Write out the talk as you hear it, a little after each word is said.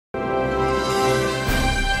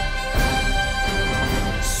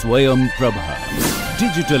Swayam Prabha.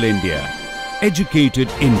 Digital India. Educated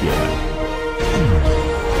India.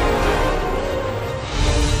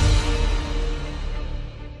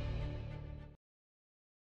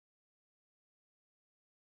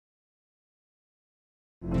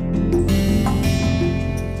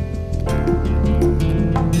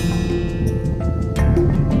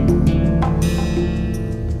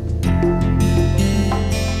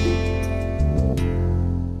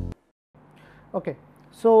 Okay.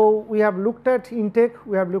 So, we have looked at intake,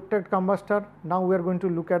 we have looked at combustor, now we are going to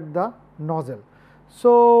look at the nozzle.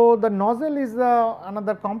 So, the nozzle is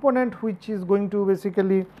another component which is going to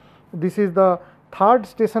basically, this is the third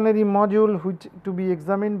stationary module which to be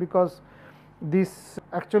examined, because this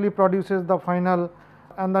actually produces the final,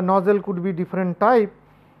 and the nozzle could be different type,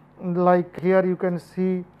 like here you can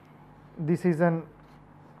see this is an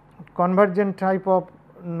convergent type of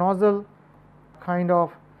nozzle, kind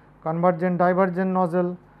of convergent divergent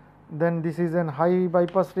nozzle, then this is an high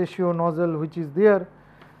bypass ratio nozzle which is there.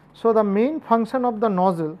 So, the main function of the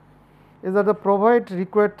nozzle is that the provide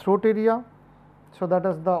required throat area. So, that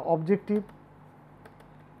is the objective.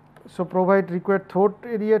 So, provide required throat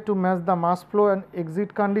area to match the mass flow and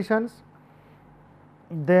exit conditions.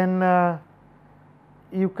 Then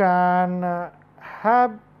you can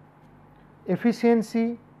have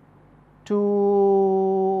efficiency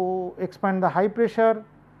to expand the high pressure,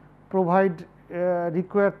 provide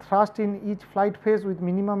required thrust in each flight phase with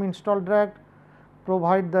minimum installed drag,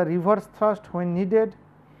 provide the reverse thrust when needed,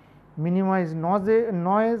 minimize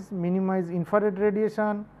noise, minimize infrared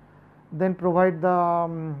radiation, then provide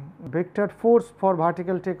the vector force for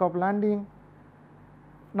vertical takeoff landing.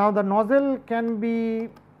 Now, the nozzle can be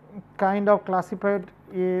kind of classified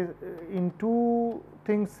in two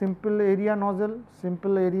things: simple area nozzle,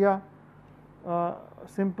 simple area,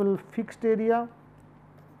 simple fixed area,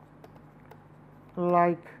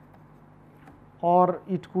 like, or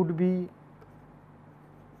it could be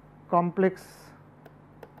complex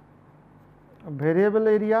variable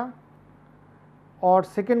area, or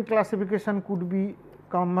second classification could be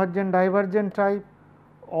convergent divergent type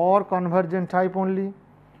or convergent type only,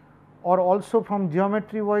 or also from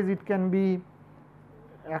geometry wise it can be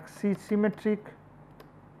axisymmetric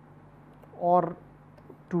or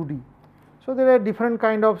 2D. So, there are different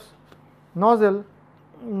kind of nozzle.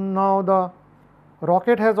 Now, the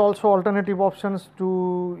rocket has also alternative options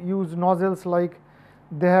to use nozzles, like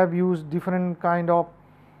they have used different kind of,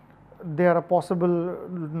 there are possible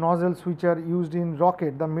nozzles which are used in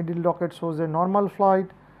rocket. The middle rocket shows a normal flight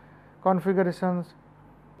configurations.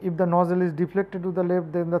 If the nozzle is deflected to the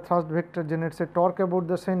left, then the thrust vector generates a torque about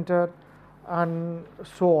the center, and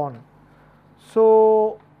so on.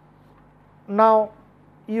 So, now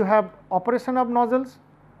you have operation of nozzles.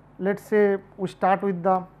 Let us say we start with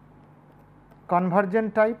the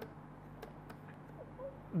convergent type,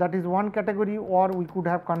 that is one category, or we could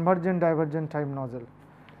have convergent divergent type nozzle.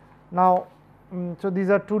 Now, so these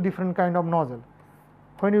are two different kind of nozzle.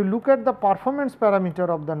 When you look at the performance parameter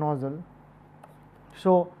of the nozzle,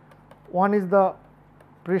 so one is the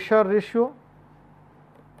pressure ratio,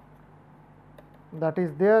 that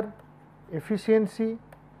is there, efficiency,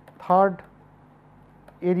 third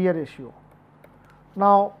area ratio.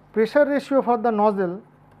 Now, pressure ratio for the nozzle,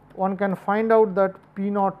 one can find out that P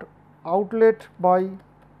naught outlet by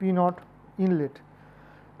P naught inlet,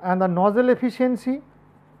 and the nozzle efficiency,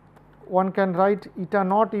 one can write eta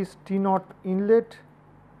naught is T naught inlet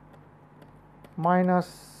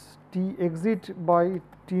minus T exit by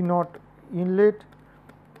T naught inlet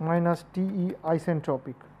minus T E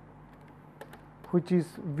isentropic, which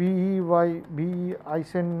is V E by V E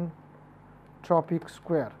isentropic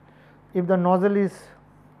square. If the nozzle is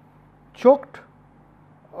choked,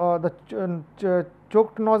 the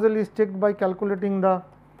choked nozzle is checked by calculating the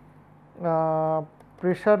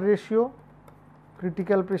pressure ratio,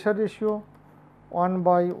 critical pressure ratio, 1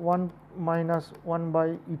 by 1 minus 1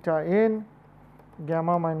 by eta n,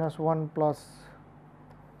 gamma minus 1 plus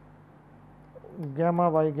gamma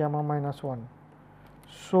by gamma minus 1.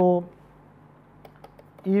 So,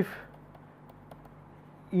 if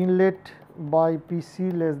inlet by P c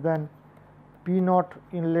less than P naught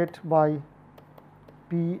inlet by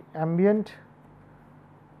P ambient,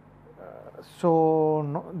 so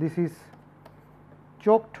no, this is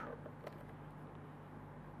choked.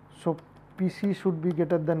 So, P c should be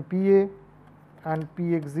greater than P a, and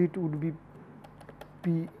P exit would be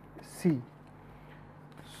P c.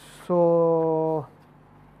 So,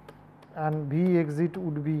 and V exit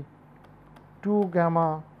would be 2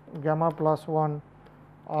 gamma, gamma plus 1,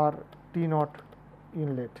 or T naught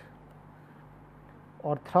inlet,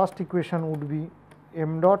 or thrust equation would be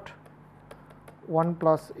m dot 1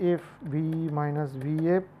 plus F V minus V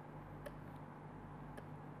F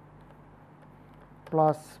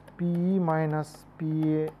plus P E minus P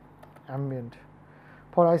A ambient.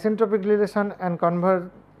 For isentropic relation and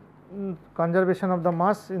conservation of the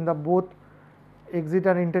mass in the both exit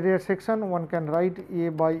and interior section, one can write A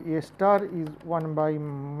by A star is 1 by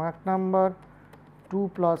Mach number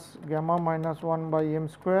 2 plus gamma minus 1 by m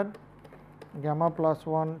square, gamma plus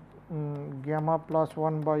 1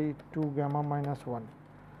 by 2 gamma minus 1.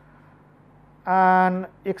 And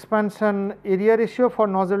expansion area ratio for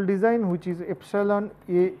nozzle design, which is epsilon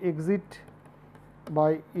A exit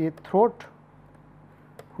by A throat,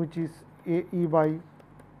 which is A E by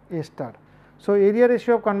A star. So, area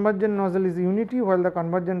ratio of convergent nozzle is unity, while the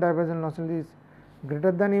convergent divergent nozzle is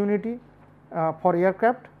greater than unity for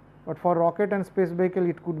aircraft, but for rocket and space vehicle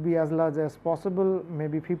it could be as large as possible,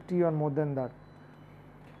 maybe 50 or more than that.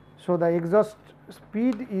 So, the exhaust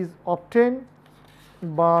speed is obtained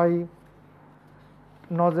by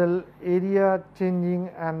nozzle area changing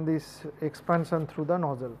and this expansion through the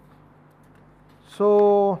nozzle.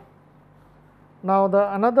 So, now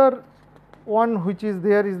the another one which is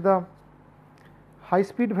there is the high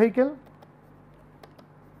speed vehicle.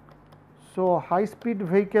 So, high speed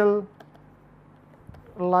vehicle,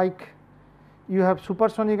 like you have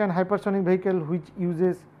supersonic and hypersonic vehicle which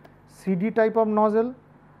uses CD type of nozzle,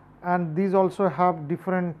 and these also have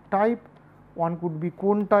different type. One could be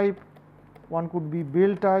cone type, one could be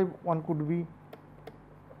bell type, one could be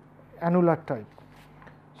annular type.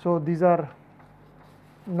 So, these are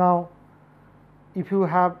now if you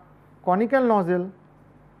have conical nozzle,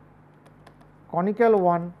 conical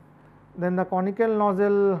one, then the conical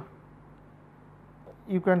nozzle,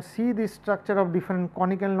 you can see the structure of different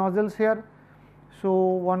conical nozzles here. So,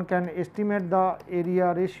 one can estimate the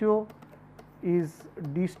area ratio is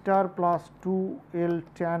d star plus 2 L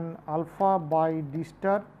tan alpha by d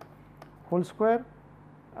star whole square,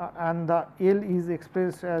 and the L is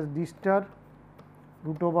expressed as d star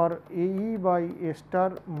root over A E by A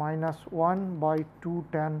star minus 1 by 2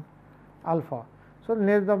 tan alpha. So,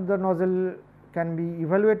 length of the nozzle can be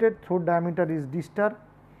evaluated, throat diameter is d star,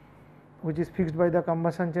 which is fixed by the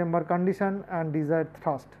combustion chamber condition and desired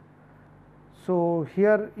thrust. So,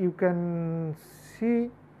 here you can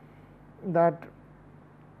see that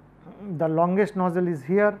the longest nozzle is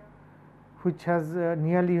here, which has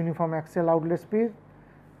nearly uniform axial outlet speed.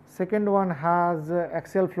 Second one has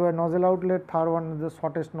axial flow and nozzle outlet. Third one is the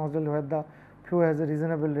shortest nozzle where the flow has a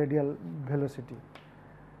reasonable radial velocity.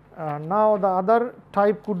 Now, the other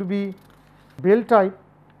type could be bell type,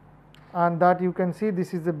 and that you can see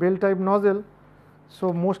this is a bell type nozzle.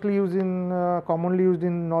 So, mostly used in commonly used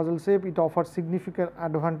in nozzle shape, it offers significant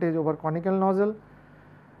advantage over conical nozzle.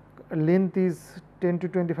 Length is 10 to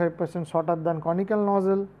 25% shorter than conical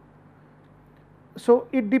nozzle. So,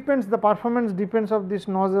 it depends, the performance depends of this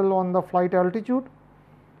nozzle on the flight altitude.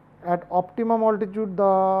 At optimum altitude,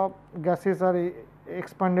 the gases are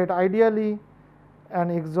expanded ideally and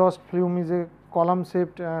exhaust plume is a column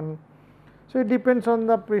shaped, and so it depends on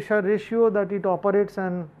the pressure ratio that it operates.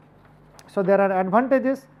 And so, there are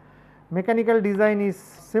advantages. Mechanical design is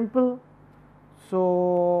simple.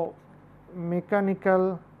 So,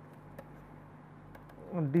 mechanical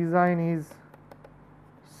design is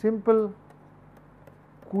simple,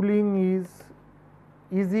 cooling is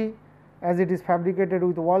easy as it is fabricated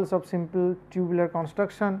with walls of simple tubular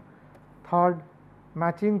construction. Third,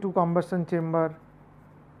 matching to combustion chamber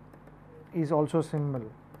is also simple.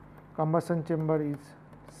 Combustion chamber is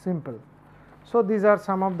simple. So, these are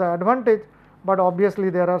some of the advantage, but obviously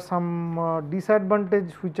there are some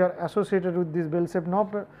disadvantage which are associated with this bell shaped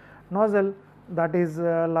nozzle, that is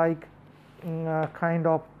like kind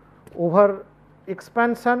of over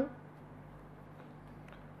expansion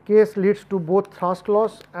case leads to both thrust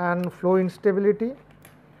loss and flow instability,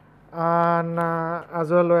 and as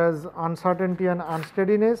well as uncertainty and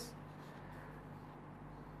unsteadiness.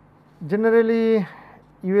 Generally,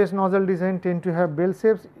 US nozzle design tend to have bell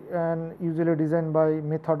shapes and usually designed by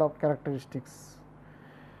method of characteristics.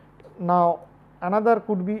 Now, another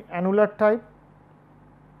could be annular type,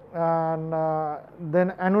 and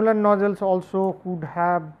then annular nozzles also could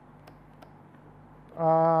have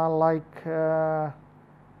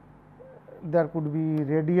there could be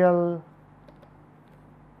radial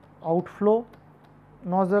outflow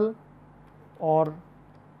nozzle or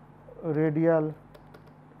radial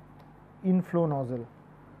inflow nozzle.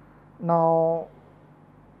 Now,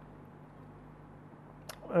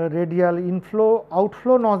 a radial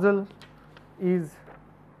outflow nozzle is,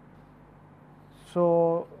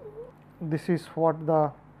 so this is what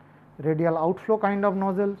the radial outflow kind of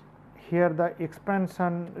nozzle. here the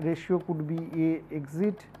expansion ratio could be A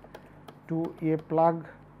exit to A plug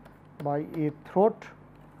by A throat,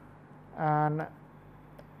 and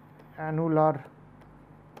annular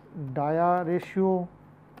dia ratio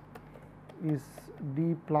is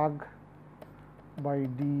D plug by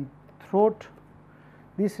D throat.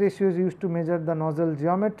 This ratio is used to measure the nozzle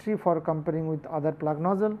geometry for comparing with other plug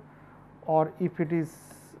nozzle, or if it is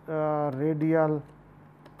radial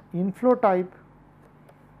inflow type,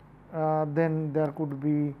 then there could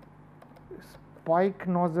be spike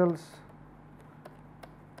nozzles,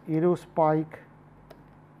 Aerospike,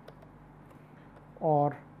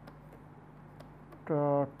 or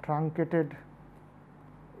truncated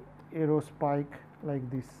Aerospike like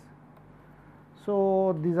this.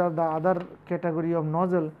 So, these are the other category of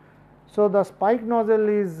nozzle. So, the spike nozzle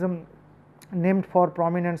is named for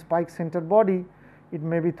prominent spike center body. It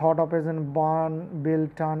may be thought of as a barn bell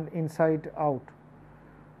turned inside out,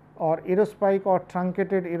 or Aerospike or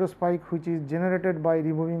truncated Aerospike, which is generated by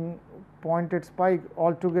removing pointed spike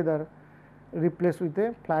altogether replaced with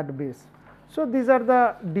a flat base. So, these are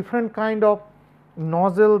the different kind of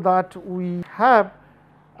nozzle that we have,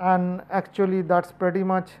 and actually that is pretty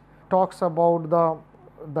much talks about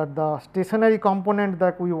the stationary component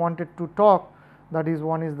that we wanted to talk, that is,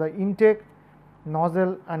 one is the intake,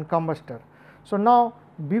 nozzle and combustor. So, now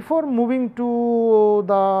before moving to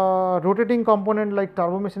the rotating component like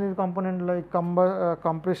turbomachinery component like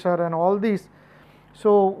compressor and all these,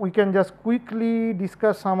 so we can just quickly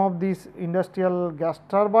discuss some of these industrial gas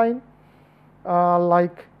turbine,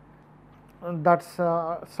 like that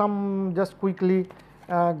is some just quickly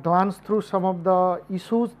glance through some of the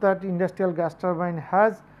issues that industrial gas turbine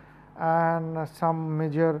has and some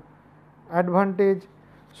major advantage.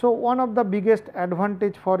 So, one of the biggest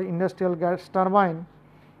advantage for industrial gas turbine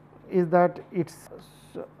is that its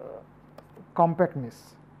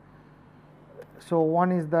compactness. So,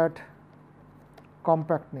 one is that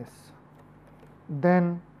compactness,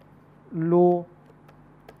 then low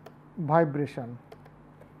vibration,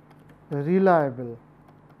 reliable,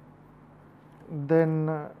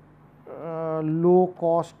 then low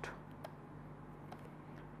cost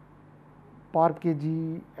per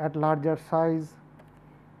kg at larger size,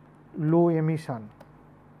 low emission,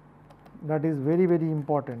 that is very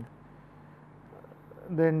important.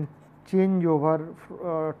 Then changeover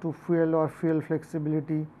to fuel or fuel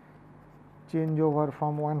flexibility, changeover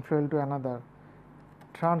from one fuel to another,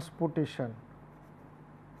 transportation,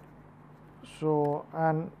 so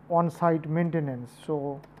and on-site maintenance.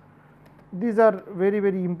 So, these are very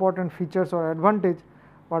important features or advantage,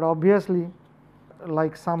 but obviously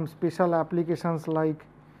like some special applications, like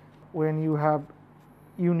when you have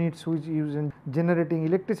units which use in generating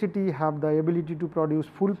electricity have the ability to produce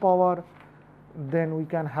full power, then we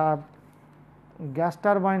can have gas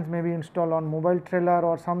turbines maybe installed on mobile trailer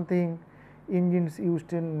or something, engines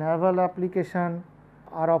used in naval application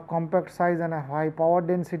are of compact size and a high power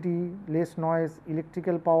density, less noise,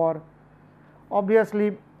 electrical power.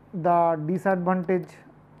 Obviously, the disadvantage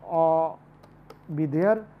be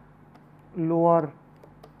there, lower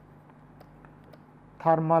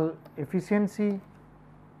thermal efficiency,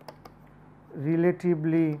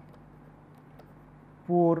 relatively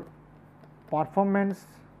poor performance.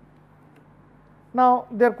 Now,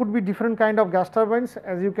 there could be different kind of gas turbines,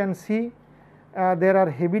 as you can see. There are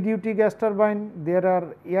heavy duty gas turbine, there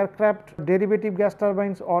are aircraft derivative gas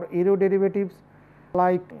turbines or aero derivatives,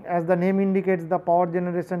 like as the name indicates, the power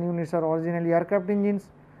generation units are originally aircraft engines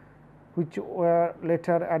which were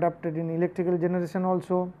later adapted in electrical generation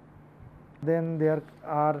also. Then there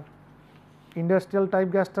are industrial type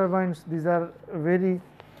gas turbines, these are very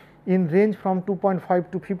in range from 2.5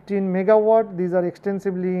 to 15 megawatt. These are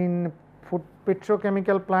extensively in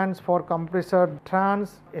petrochemical plants for compressor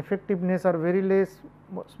trans, effectiveness are very less.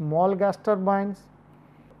 Small gas turbines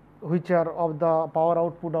which are of the power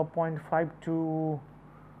output of 0.5 to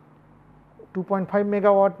 2.5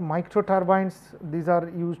 megawatt. Micro turbines, these are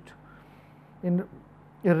used in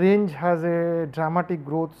a range, has a dramatic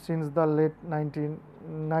growth since the late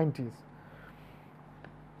 1990s.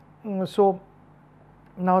 So,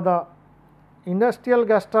 now the industrial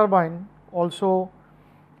gas turbine also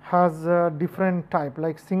has a different type,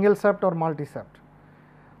 like single shaft or multi shaft.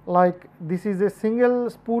 Like this is a single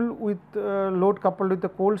spool with load coupled with the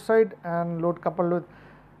cold side and load coupled with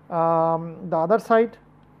the other side.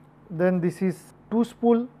 Then this is two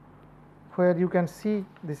spool, where you can see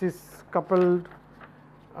this is coupled,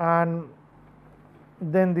 and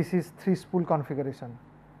then this is three spool configuration.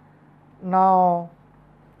 Now,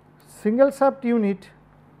 single shaft unit,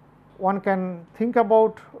 one can think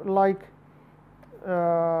about like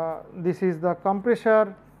this is the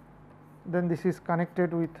compressor, then this is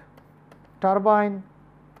connected with turbine,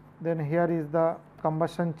 then here is the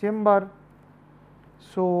combustion chamber.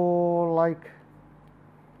 So, like,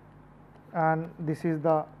 and this is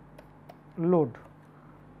the load.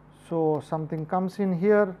 So, something comes in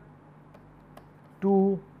here,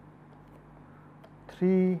 2,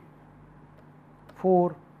 3,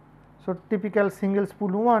 4. So, typical single spool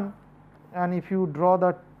one, and if you draw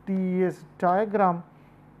the TS diagram,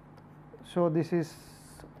 so this is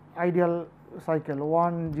ideal cycle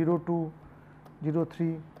 1, 0, 2, 0,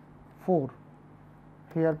 3, 4.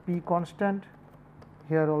 Here P constant,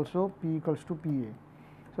 here also P equals to PA.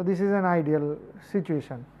 So, this is an ideal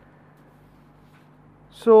situation.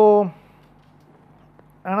 So,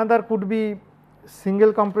 another could be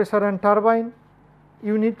single compressor and turbine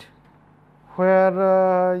unit,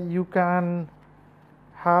 where you can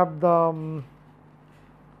have the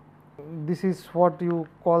this is what you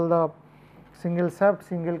call the single shaft,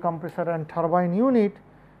 single compressor and turbine unit,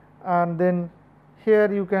 and then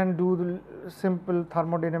here you can do the simple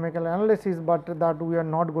thermodynamical analysis, but that we are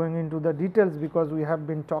not going into the details because we have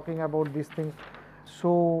been talking about these things.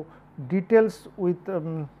 So, details with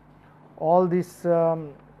all this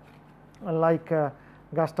like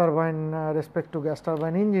gas turbine respect to gas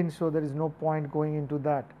turbine engine. So, there is no point going into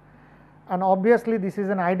that, and obviously this is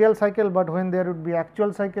an ideal cycle, but when there would be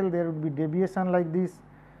actual cycle, there would be deviation like this,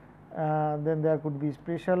 then there could be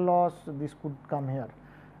pressure loss, this could come here,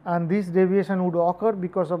 and this deviation would occur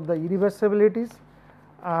because of the irreversibilities,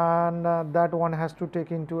 and that one has to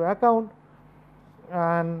take into account.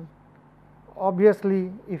 And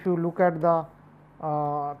obviously, if you look at the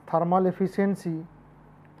thermal efficiency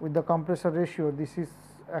with the compressor ratio, this is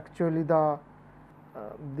actually the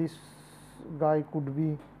this guy could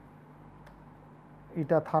be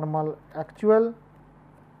eta thermal actual,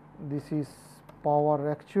 this is power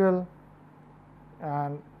actual,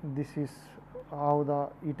 and this is how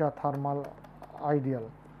the eta thermal ideal.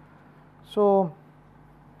 So,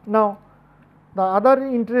 now the other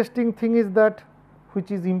interesting thing is that, which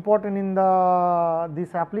is important in the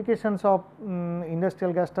these applications of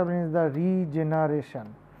industrial gas turbine, is the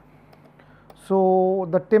regeneration. So,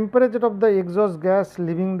 the temperature of the exhaust gas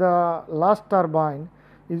leaving the last turbine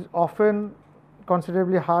is often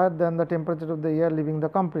considerably higher than the temperature of the air leaving the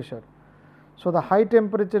compressor. So, the high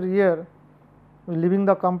temperature air leaving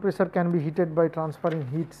the compressor can be heated by transferring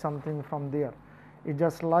heat something from there. It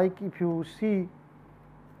just like if you see,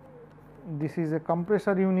 this is a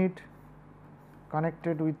compressor unit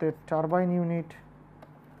connected with a turbine unit.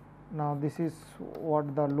 Now, this is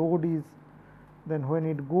what the load is, then when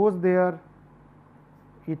it goes there,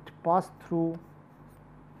 it pass through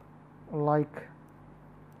like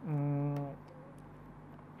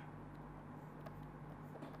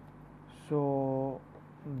so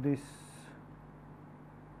this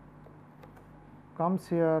comes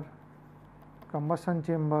here, combustion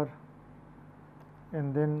chamber,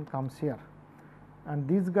 and then comes here, and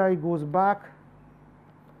this guy goes back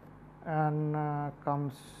and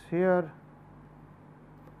comes here,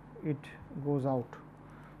 it goes out.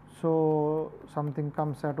 So, something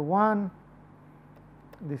comes at 1,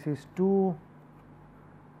 this is 2,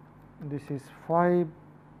 this is 5,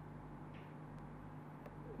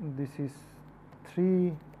 this is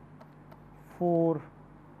 3, 4,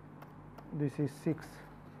 this is 6.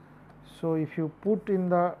 So, if you put in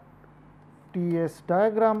the TS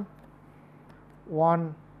diagram,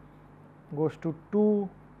 1 goes to 2,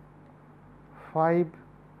 5,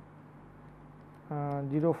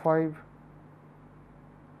 0, 5,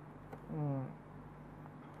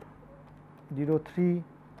 0, 3,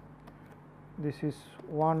 this is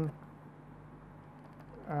 1,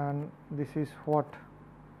 and this is what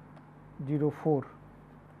 0, 4,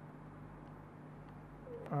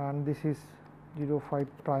 and this is 0, 5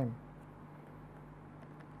 prime.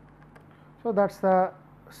 So, that is the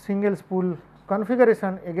single spool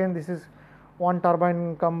configuration. Again, this is one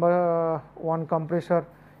turbine one compressor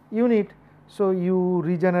unit. So, you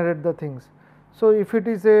regenerate the things. So, if it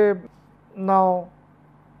is a now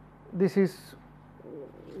this is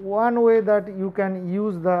one way that you can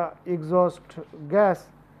use the exhaust gas.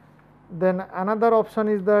 Then another option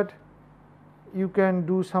is that you can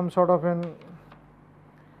do some sort of an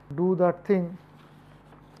do that thing,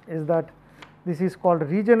 is that this is called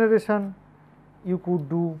regeneration. You could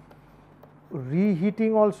do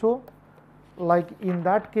reheating also, like in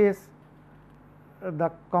that case the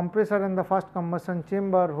compressor in the first combustion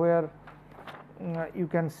chamber, where you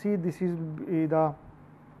can see this is the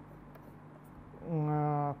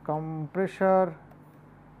compressor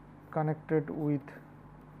connected with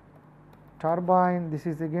turbine, this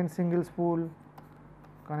is again single spool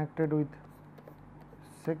connected with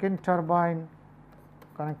second turbine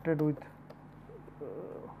connected with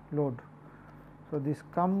load. So, this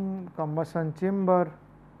combustion chamber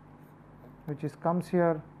which is comes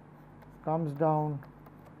here, comes down.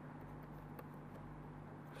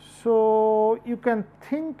 So, you can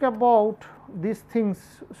think about these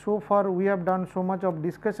things. So far we have done so much of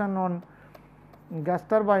discussion on gas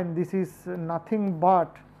turbine. This is nothing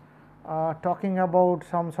but talking about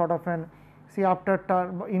some sort of an, see, after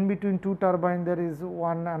in between two turbine there is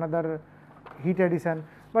one another heat addition,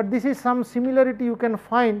 but this is some similarity you can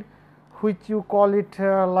find, which you call it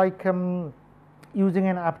like using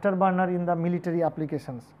an afterburner in the military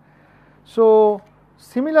applications. So,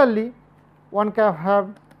 similarly one can have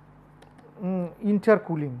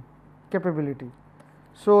intercooling capability.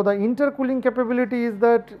 So, the intercooling capability is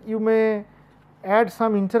that you may add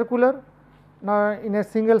some intercooler. Now, in a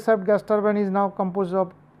single shaft gas turbine is now composed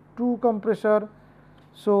of two compressor.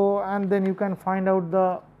 So, and then you can find out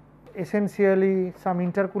the essentially some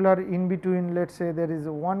intercooler in between. Let us say there is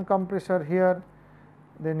one compressor here,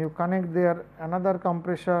 then you connect there another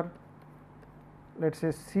compressor, let us say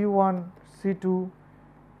C1, C2,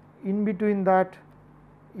 in between that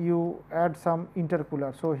you add some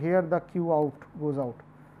intercooler. So, here the Q out goes out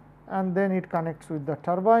and then it connects with the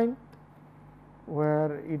turbine,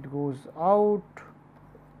 where it goes out,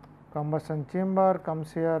 combustion chamber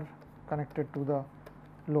comes here, connected to the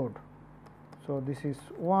load. So, this is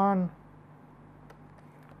 1,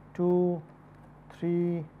 2,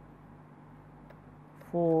 3,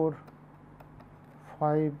 4,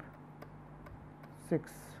 5,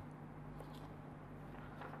 6.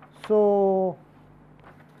 So,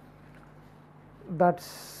 that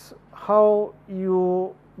is how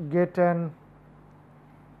you get an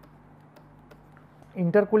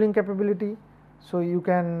intercooling capability. So, you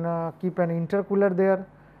can keep an intercooler there.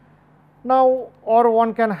 Now, or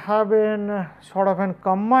one can have an sort of an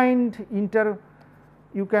combined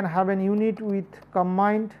you can have an unit with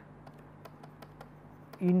combined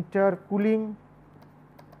intercooling,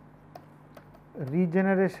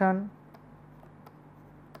 regeneration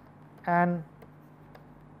and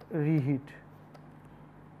reheat.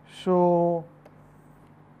 So,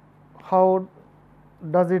 how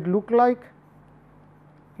does it look like?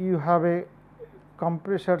 You have a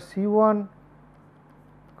compressor C1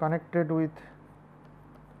 connected with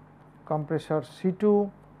compressor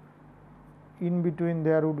C2, in between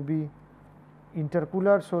there would be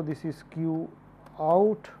intercooler. So, this is Q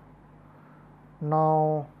out.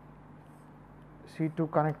 Now,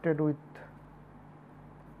 C2 connected with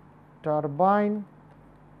turbine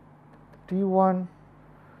T1.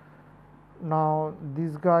 Now,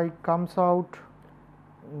 this guy comes out,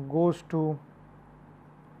 goes to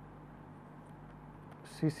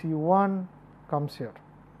CC1, comes here,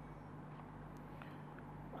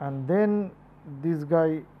 and then this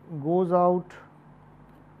guy goes out,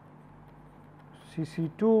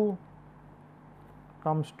 CC2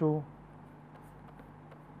 comes to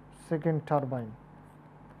second turbine,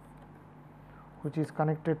 which is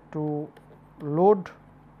connected to load,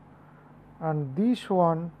 and this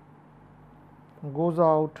one goes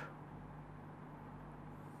out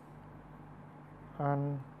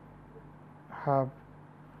and have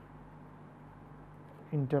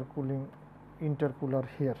intercooler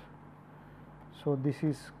here. So, this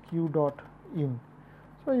is Q dot in.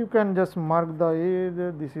 So, you can just mark the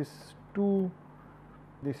area. This is 2,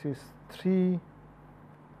 this is 3,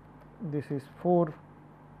 this is 4,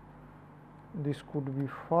 this could be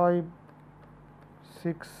 5,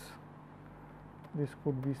 6, this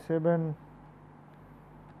could be 7,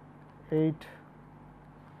 8,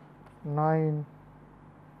 9,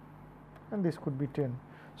 and this could be 10.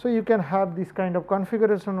 So, you can have this kind of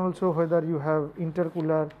configuration also, whether you have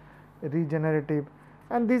intercooler, regenerative,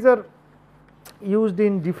 and these are used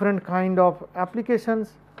in different kind of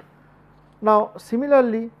applications. Now,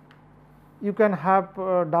 similarly, you can have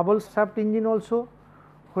double shaft engine also,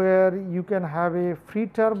 where you can have a free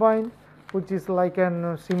turbine, which is like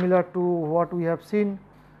an similar to what we have seen.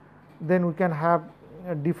 Then we can have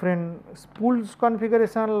a different spools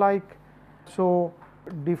configuration, like so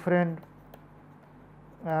different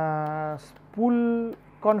spool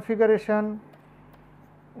configuration,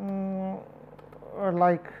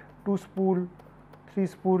 like 2 spool, 3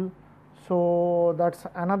 spool. So, that is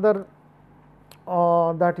another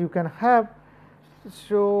that you can have.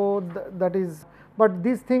 So, that is, but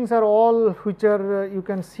these things are all which are you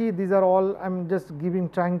can see, these are all I am just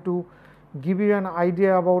trying to give you an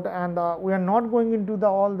idea about, and we are not going into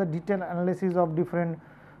all the detailed analysis of different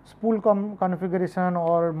spool configuration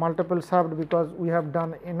or multiple shaft, because we have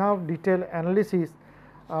done enough detailed analysis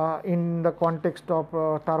in the context of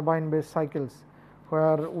turbine based cycles,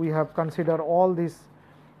 where we have considered all these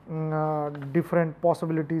different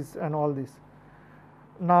possibilities and all this.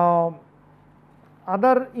 Now,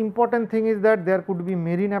 other important thing is that there could be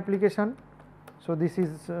marine application. So, this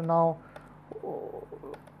is now,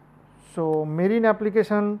 so marine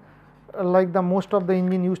application, like the most of the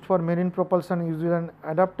engine used for marine propulsion uses an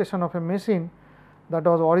adaptation of a machine that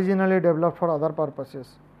was originally developed for other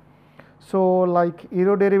purposes. So, like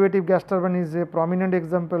aeroderivative gas turbine is a prominent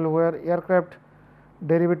example where aircraft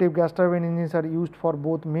derivative gas turbine engines are used for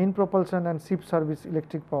both main propulsion and ship service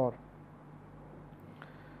electric power.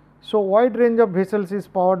 So, wide range of vessels is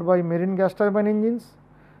powered by marine gas turbine engines,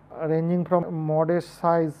 ranging from modest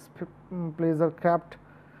size pleasure craft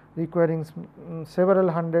requiring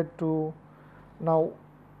several hundred to now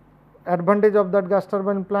advantage of that gas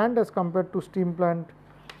turbine plant as compared to steam plant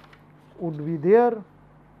would be there.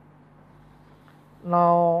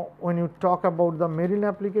 Now, when you talk about the marine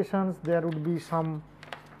applications, there would be some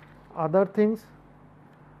other things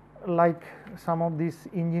like some of these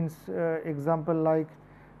engines, example like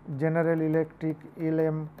General Electric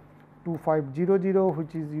LM2500,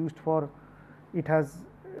 which is used for, it has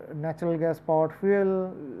natural gas powered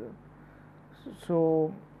fuel.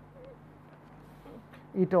 So,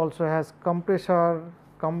 it also has compressor,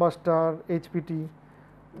 combustor, HPT.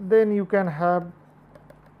 Then you can have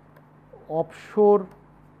offshore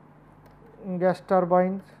gas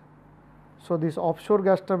turbines. So, these offshore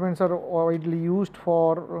gas turbines are widely used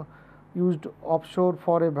offshore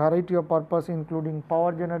for a variety of purpose, including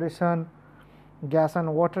power generation, gas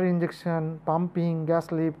and water injection, pumping,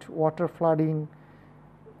 gas lift, water flooding,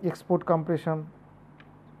 export compression.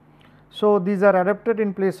 So, these are adapted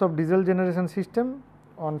in place of diesel generation system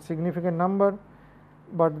on significant number,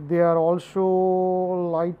 but they are also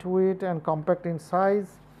lightweight and compact in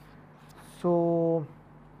size. So,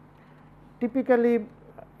 typically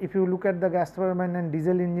if you look at the gas turbine and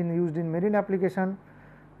diesel engine used in marine application,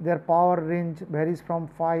 their power range varies from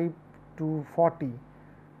 5 to 40,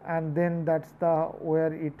 and then that is the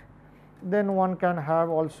where it, then one can have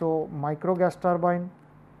also micro gas turbine.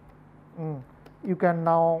 You can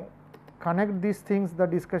now connect these things, the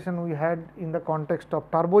discussion we had in the context of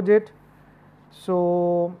turbojet.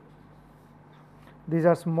 So, these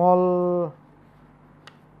are small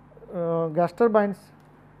gas turbines,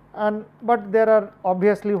 and but there are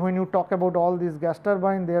obviously, when you talk about all these gas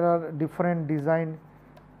turbine, there are different design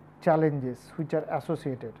challenges which are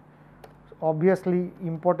associated. Obviously,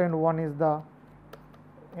 important one is the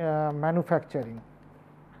manufacturing,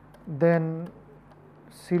 then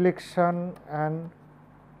selection and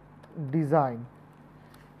design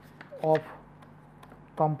of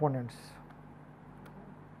components.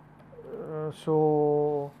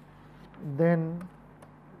 So, then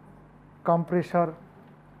compressor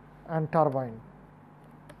and turbine.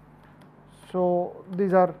 So,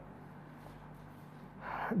 these are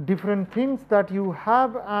different things that you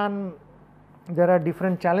have, and there are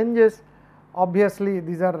different challenges. Obviously,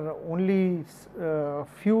 these are only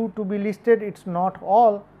few to be listed, it is not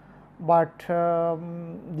all, but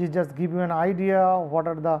these just give you an idea what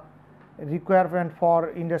are the requirement for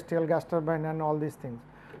industrial gas turbine and all these things.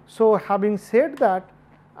 So, having said that,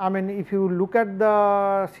 I mean, if you look at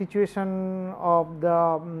the situation of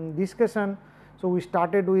the discussion, so we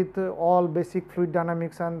started with all basic fluid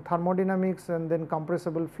dynamics and thermodynamics and then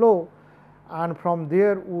compressible flow, and from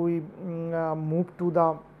there we moved to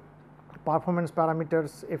the performance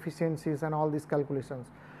parameters, efficiencies and all these calculations.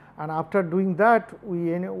 And after doing that,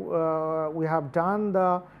 we have done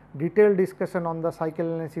the detailed discussion on the cycle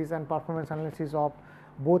analysis and performance analysis of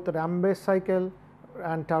both ram based cycle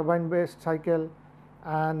and turbine based cycle,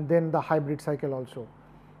 and then the hybrid cycle also.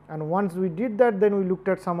 And once we did that, then we looked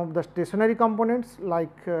at some of the stationary components like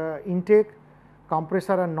intake,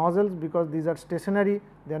 compressor and nozzles, because these are stationary,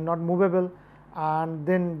 they are not movable, and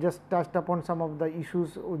then just touched upon some of the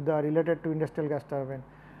issues with the related to industrial gas turbine.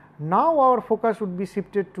 Now, our focus would be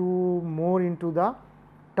shifted to more into the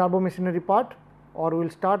turbo machinery part, or we will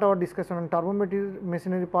start our discussion on turbo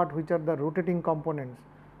machinery part, which are the rotating components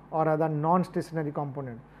or other non-stationary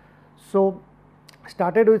component. So,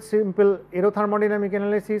 started with simple aerothermodynamic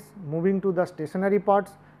analysis, moving to the stationary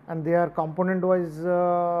parts and their component wise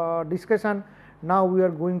discussion. Now, we are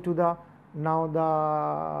going to the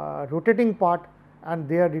rotating part and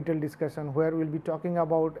their detailed discussion, where we will be talking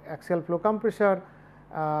about axial flow compressor,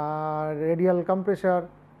 radial compressor,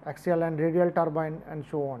 axial and radial turbine and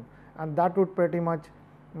so on, and that would pretty much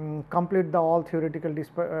complete the all theoretical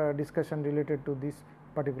discussion related to this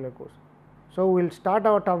particular course. So, we will start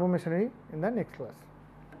our turbo machinery in the next class.